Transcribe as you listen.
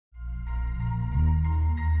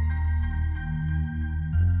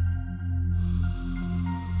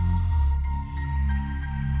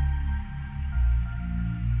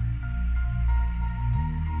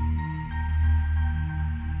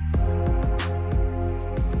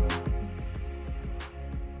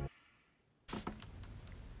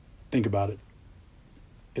Think about it.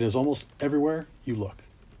 It is almost everywhere you look.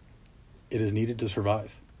 It is needed to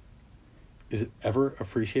survive. Is it ever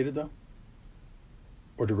appreciated, though?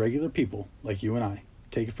 Or do regular people like you and I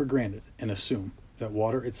take it for granted and assume that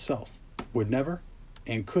water itself would never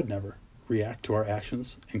and could never react to our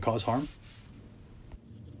actions and cause harm?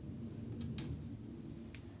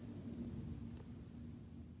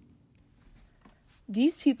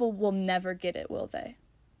 These people will never get it, will they?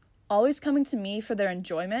 Always coming to me for their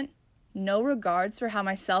enjoyment, no regards for how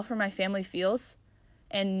myself or my family feels,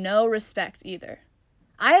 and no respect either.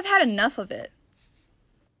 I have had enough of it.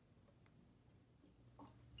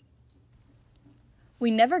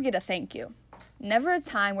 We never get a thank you. Never a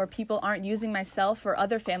time where people aren't using myself or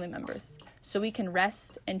other family members, so we can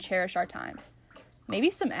rest and cherish our time. Maybe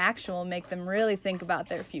some action will make them really think about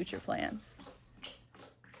their future plans.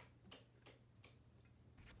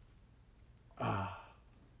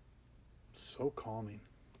 So calming.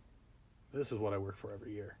 This is what I work for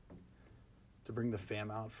every year. To bring the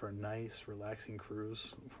fam out for a nice, relaxing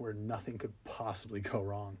cruise where nothing could possibly go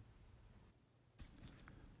wrong.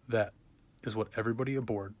 That is what everybody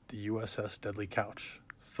aboard the USS Deadly Couch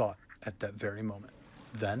thought at that very moment.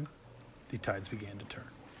 Then, the tides began to turn.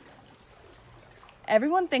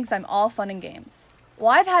 Everyone thinks I'm all fun and games.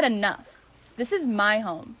 Well, I've had enough. This is my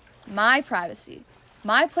home, my privacy,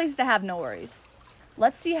 my place to have no worries.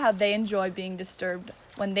 Let's see how they enjoy being disturbed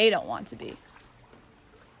when they don't want to be.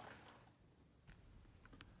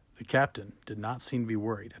 The captain did not seem to be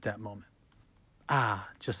worried at that moment.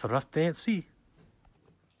 Just a rough day at sea.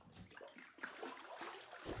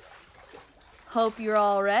 Hope you're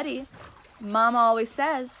all ready. Mama always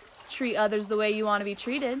says, treat others the way you want to be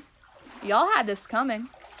treated. Y'all had this coming.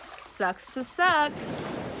 Sucks to suck.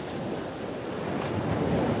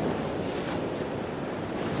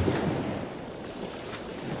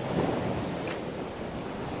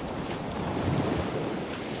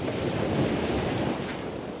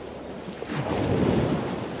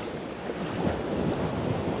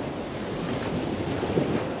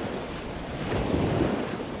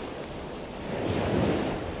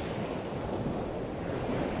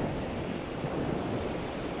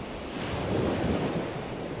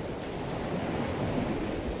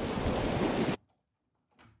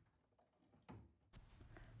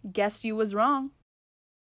 Guess you was wrong.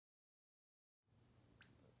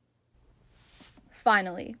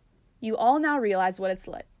 Finally, you all now realize what it's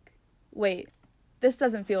like. Wait, this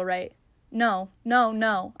doesn't feel right. No,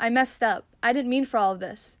 I messed up. I didn't mean for all of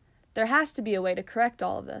this. There has to be a way to correct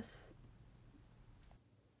all of this.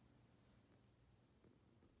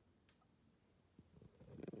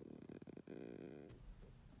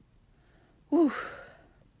 Whew,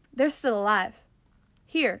 they're still alive.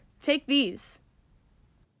 Here, take these.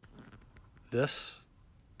 This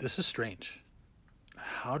is strange.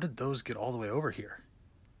 How did those get all the way over here?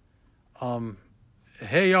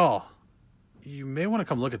 Hey y'all, you may want to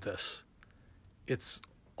come look at this. It's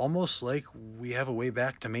almost like we have a way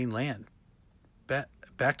back to mainland,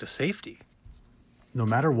 back to safety. No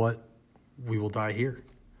matter what, we will die here.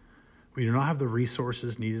 We do not have the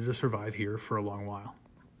resources needed to survive here for a long while.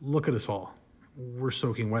 Look at us all. We're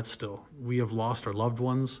soaking wet still. We have lost our loved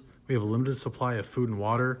ones. We have a limited supply of food and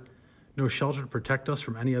water. No shelter to protect us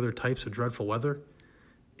from any other types of dreadful weather.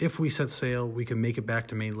 If we set sail, we can make it back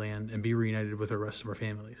to mainland and be reunited with the rest of our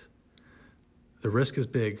families. The risk is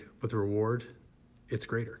big, but the reward, it's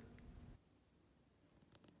greater.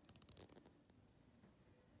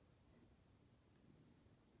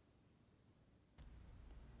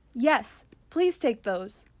 Yes, please take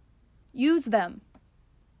those. Use them.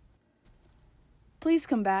 Please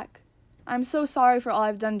come back. I'm so sorry for all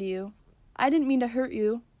I've done to you. I didn't mean to hurt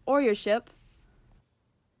you. Or your ship.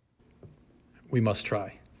 We must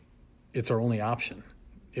try. It's our only option.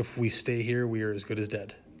 If we stay here, we are as good as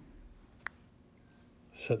dead.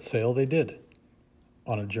 Set sail they did,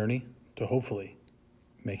 on a journey to hopefully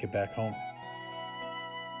make it back home.